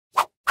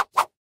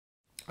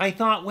I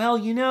thought, well,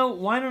 you know,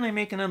 why don't I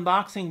make an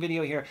unboxing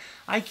video here?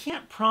 I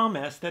can't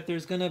promise that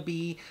there's going to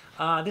be,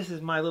 this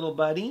is my little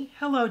buddy.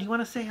 Hello, do you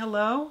want to say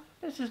hello?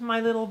 This is my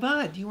little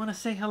bud. Do you want to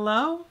say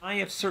hello? I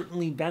have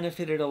certainly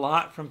benefited a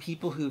lot from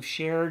people who've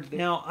shared.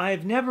 Now,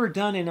 I've never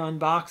done an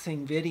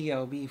unboxing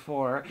video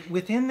before.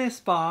 Within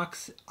this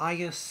box, I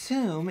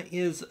assume,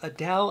 is a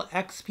Dell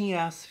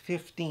XPS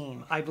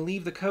 15. I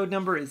believe the code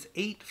number is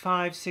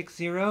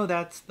 8560.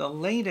 That's the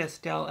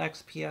latest Dell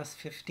XPS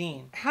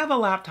 15. I have a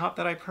laptop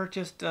that I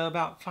purchased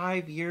about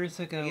 5 years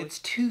ago. It's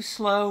too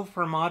slow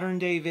for modern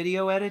day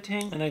video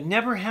editing, and I've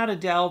never had a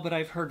Dell, but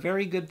I've heard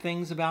very good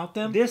things about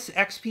them. This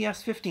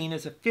XPS 15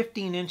 is a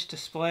 15-inch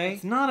display.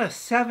 It's not a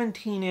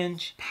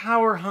 17-inch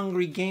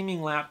power-hungry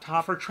gaming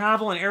laptop. For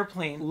travel and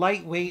airplane,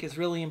 lightweight is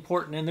really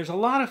important, and there's a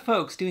lot of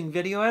folks doing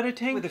video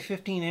editing with a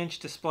 15-inch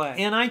display.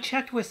 And I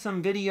checked with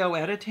some video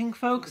editing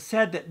folks,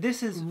 said that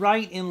this is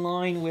right in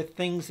line with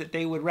things that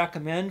they would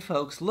recommend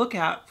folks look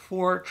at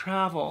for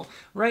travel.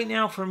 Right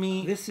now, for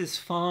me, this is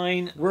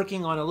fine.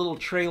 Working on a little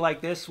tray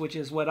like this, which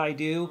is what I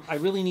do, I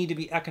really need to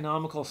be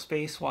economical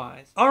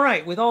space-wise. All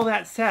right, with all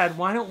that said,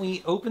 why don't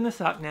we open this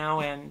up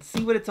now and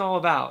see what it's all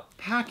about.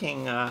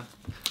 Packing, the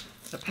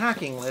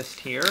packing list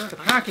here. The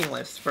packing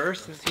list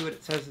first. Let's see what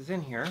it says is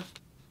in here.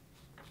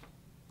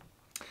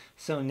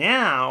 So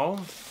now,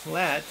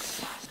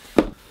 let's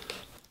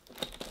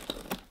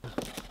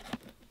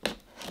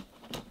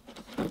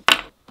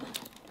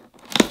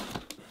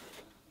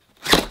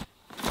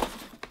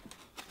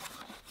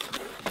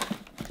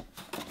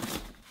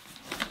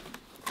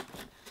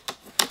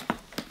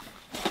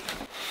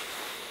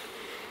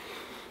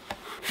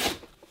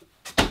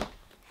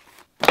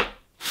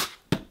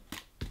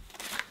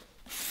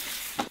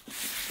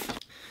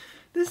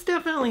this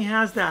definitely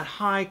has that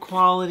high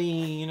quality,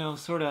 you know,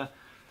 sort of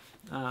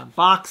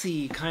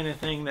boxy kind of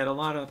thing that a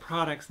lot of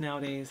products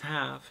nowadays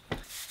have.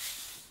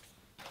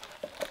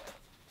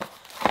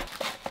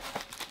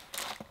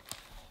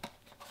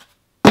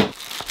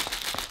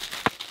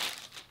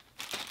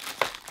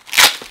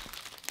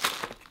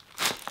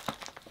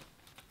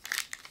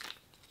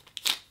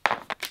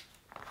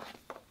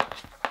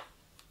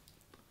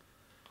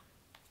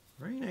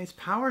 Very nice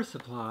power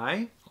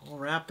supply, all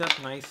wrapped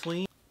up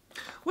nicely.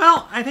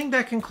 Well, I think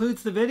that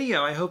concludes the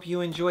video. I hope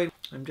you enjoyed.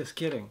 I'm just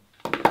kidding.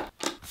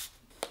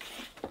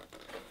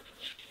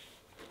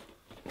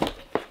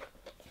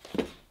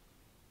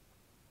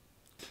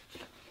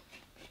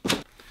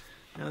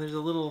 Now there's a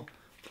little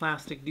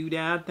plastic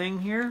doodad thing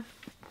here.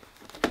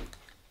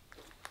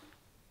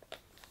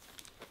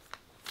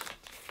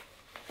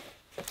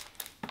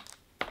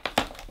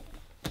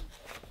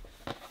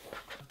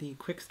 The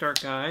quick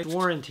start guide,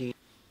 warranty.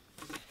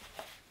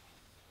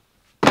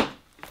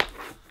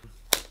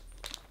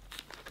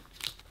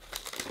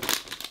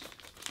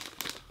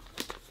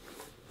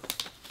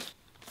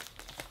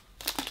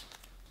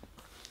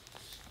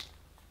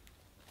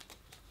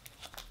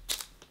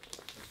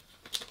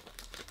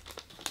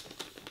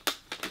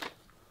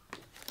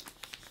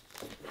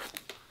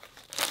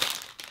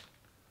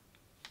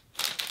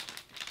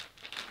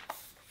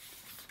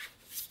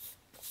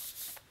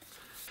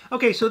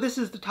 Okay, so this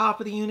is the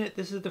top of the unit,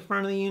 this is the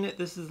front of the unit,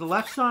 this is the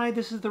left side,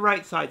 this is the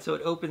right side. So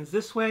it opens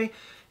this way,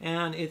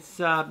 and it's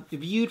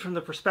viewed from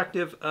the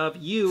perspective of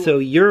you. So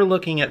you're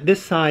looking at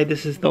this side,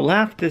 this is the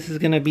left, this is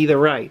going to be the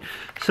right.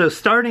 So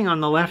starting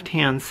on the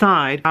left-hand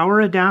side,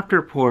 power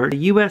adapter port, a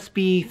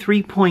USB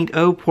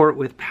 3.0 port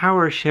with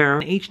power share,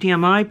 an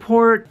HDMI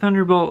port,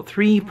 Thunderbolt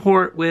 3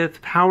 port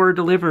with power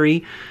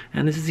delivery,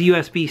 and this is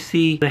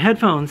USB-C, the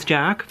headphones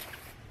jack.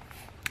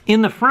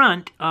 In the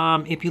front,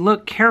 if you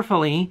look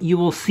carefully, you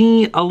will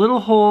see a little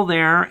hole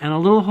there and a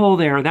little hole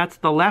there. That's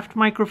the left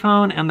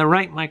microphone and the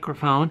right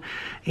microphone.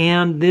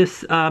 And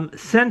this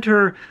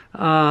center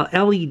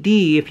LED,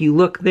 if you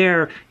look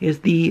there, is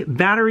the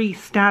battery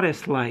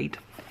status light.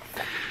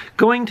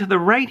 Going to the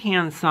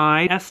right-hand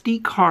side,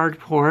 SD card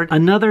port,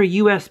 another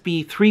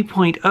USB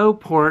 3.0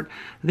 port.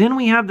 Then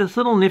we have this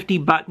little nifty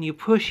button you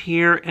push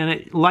here, and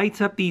it lights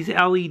up these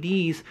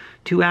LEDs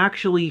to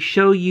actually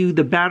show you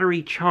the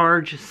battery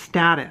charge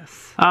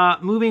status.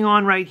 Moving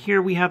on right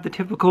here, we have the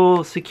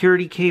typical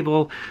security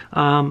cable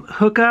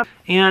hookup.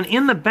 And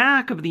in the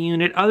back of the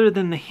unit, other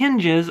than the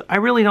hinges, I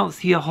really don't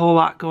see a whole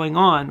lot going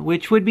on,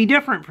 which would be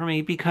different for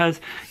me because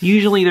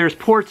usually there's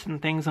ports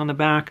and things on the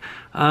back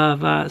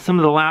of some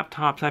of the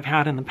laptops I've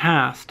had in the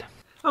past.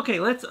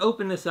 Okay, let's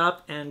open this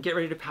up and get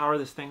ready to power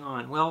this thing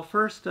on. Well,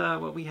 first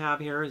what we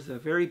have here is a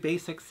very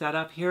basic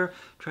setup here.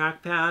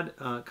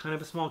 Trackpad, kind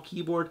of a small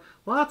keyboard.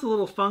 Lots of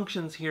little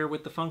functions here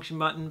with the function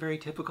button, very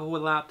typical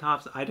with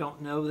laptops. I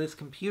don't know this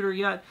computer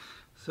yet,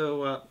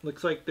 so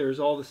looks like there's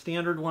all the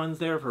standard ones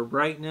there for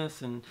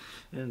brightness and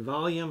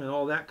volume and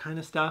all that kind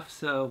of stuff.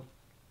 So,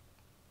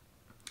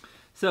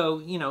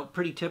 you know,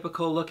 pretty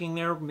typical looking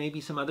there.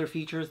 Maybe some other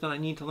features that I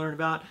need to learn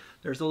about.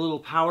 There's a little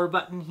power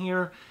button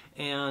here,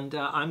 and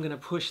I'm going to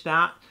push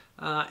that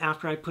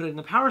after I put it in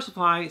the power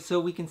supply so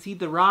we can see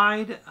the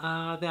ride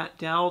that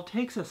Dell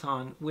takes us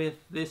on with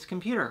this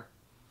computer.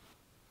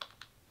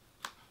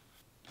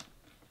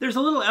 There's a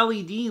little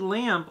LED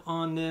lamp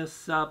on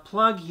this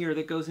plug here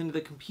that goes into the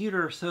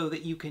computer so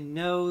that you can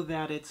know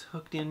that it's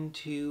hooked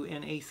into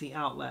an AC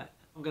outlet.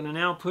 I'm going to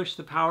now push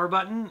the power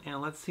button and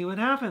let's see what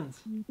happens.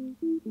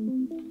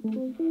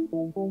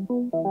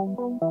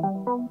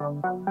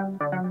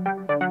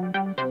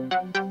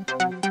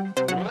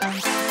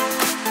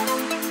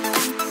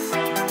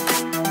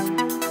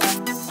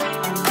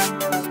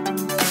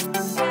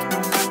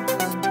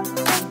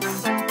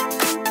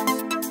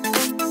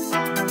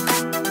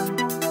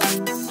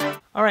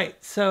 All right,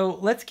 so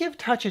let's give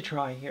Touch a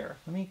try here.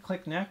 Let me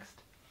click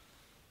next.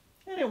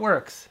 And it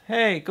works.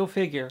 Hey, go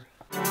figure.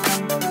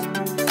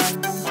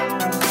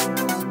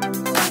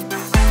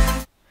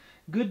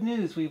 Good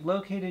news, we've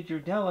located your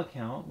Dell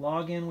account.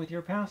 Log in with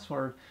your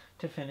password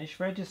to finish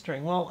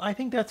registering. Well, I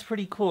think that's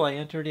pretty cool. I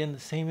entered in the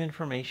same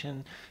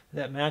information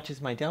that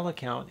matches my Dell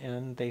account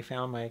and they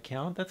found my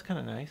account. That's kind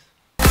of nice.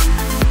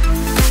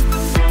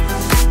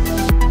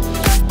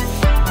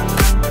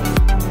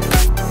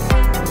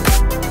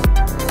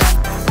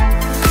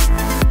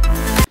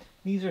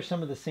 These are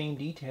some of the same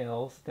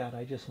details that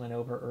I just went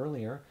over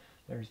earlier.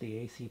 There's the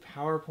AC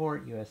power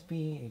port,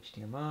 USB,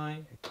 HDMI.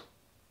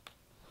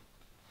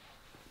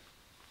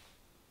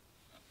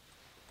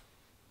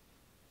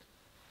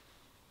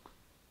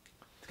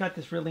 It's got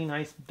this really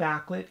nice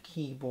backlit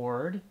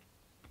keyboard.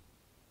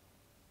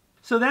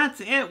 So that's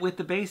it with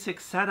the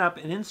basic setup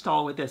and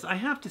install with this. I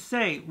have to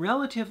say,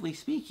 relatively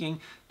speaking,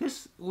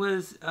 this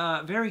was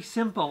very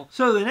simple.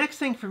 So the next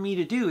thing for me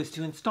to do is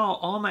to install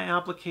all my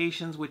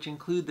applications, which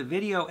include the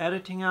video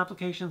editing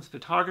applications,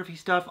 photography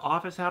stuff,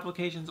 office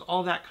applications,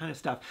 all that kind of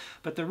stuff.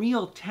 But the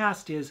real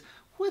test is,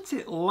 what's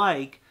it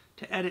like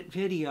to edit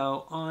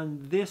video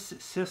on this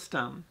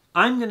system?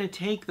 I'm going to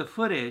take the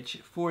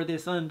footage for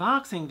this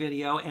unboxing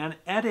video and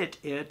edit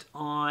it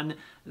on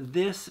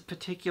this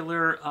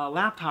particular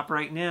laptop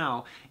right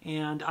now.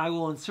 And I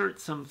will insert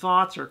some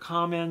thoughts or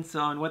comments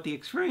on what the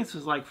experience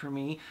was like for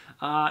me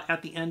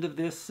at the end of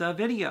this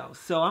video.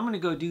 So I'm going to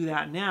go do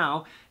that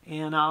now,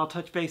 and I'll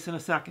touch base in a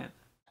second.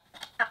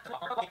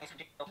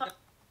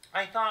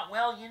 I thought,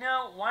 well, you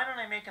know, why don't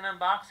I make an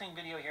unboxing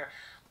video here?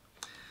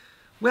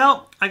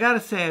 Well, I gotta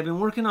say, I've been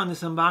working on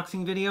this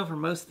unboxing video for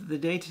most of the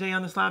day today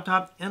on this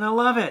laptop, and I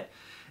love it.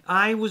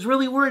 I was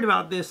really worried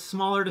about this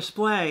smaller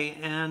display,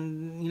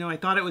 and, you know, I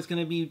thought it was going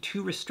to be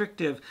too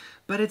restrictive,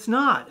 but it's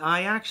not.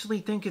 I actually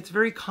think it's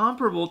very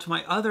comparable to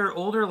my other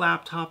older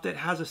laptop that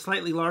has a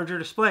slightly larger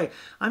display.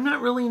 I'm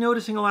not really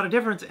noticing a lot of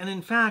difference, and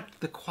in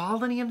fact, the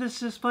quality of this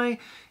display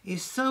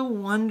is so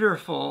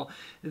wonderful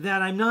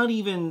that I'm not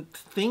even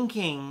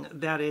thinking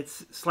that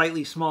it's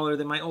slightly smaller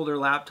than my older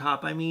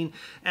laptop. I mean,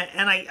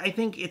 and I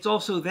think it's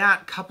also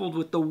that coupled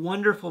with the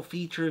wonderful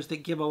features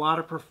that give a lot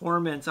of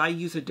performance. I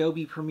use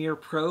Adobe Premiere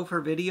Pro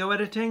for video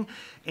editing,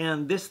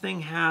 and this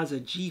thing has a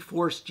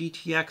GeForce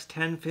GTX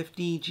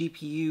 1050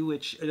 GPU,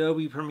 which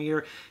Adobe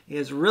Premiere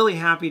is really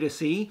happy to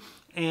see.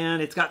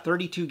 And it's got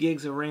 32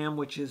 gigs of RAM,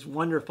 which is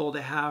wonderful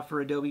to have for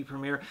Adobe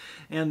Premiere.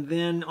 And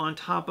then on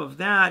top of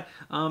that,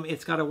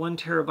 it's got a 1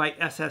 terabyte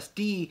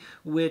SSD,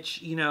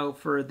 which, you know,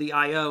 for the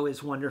I/O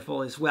is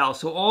wonderful as well.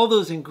 So all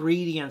those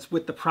ingredients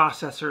with the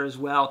processor as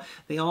well,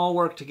 they all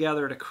work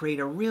together to create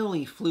a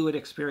really fluid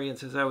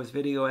experience as I was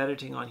video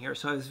editing on here.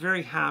 So I was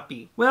very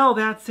happy. Well,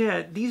 that's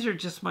it. These are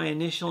just my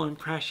initial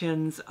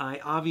impressions.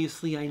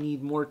 Obviously I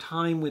need more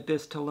time with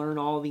this to learn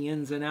all the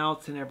ins and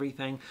outs and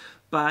everything.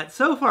 But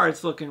so far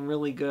it's looking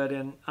really good,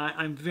 and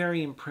I'm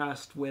very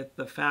impressed with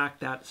the fact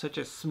that such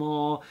a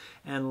small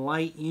and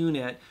light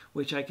unit,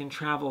 which I can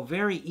travel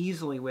very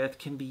easily with,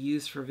 can be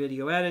used for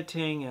video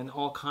editing and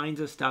all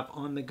kinds of stuff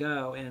on the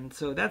go. And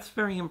so that's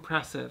very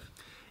impressive.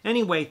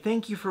 Anyway,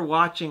 thank you for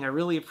watching. I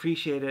really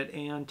appreciate it,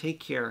 and take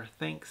care.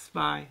 Thanks.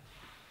 Bye.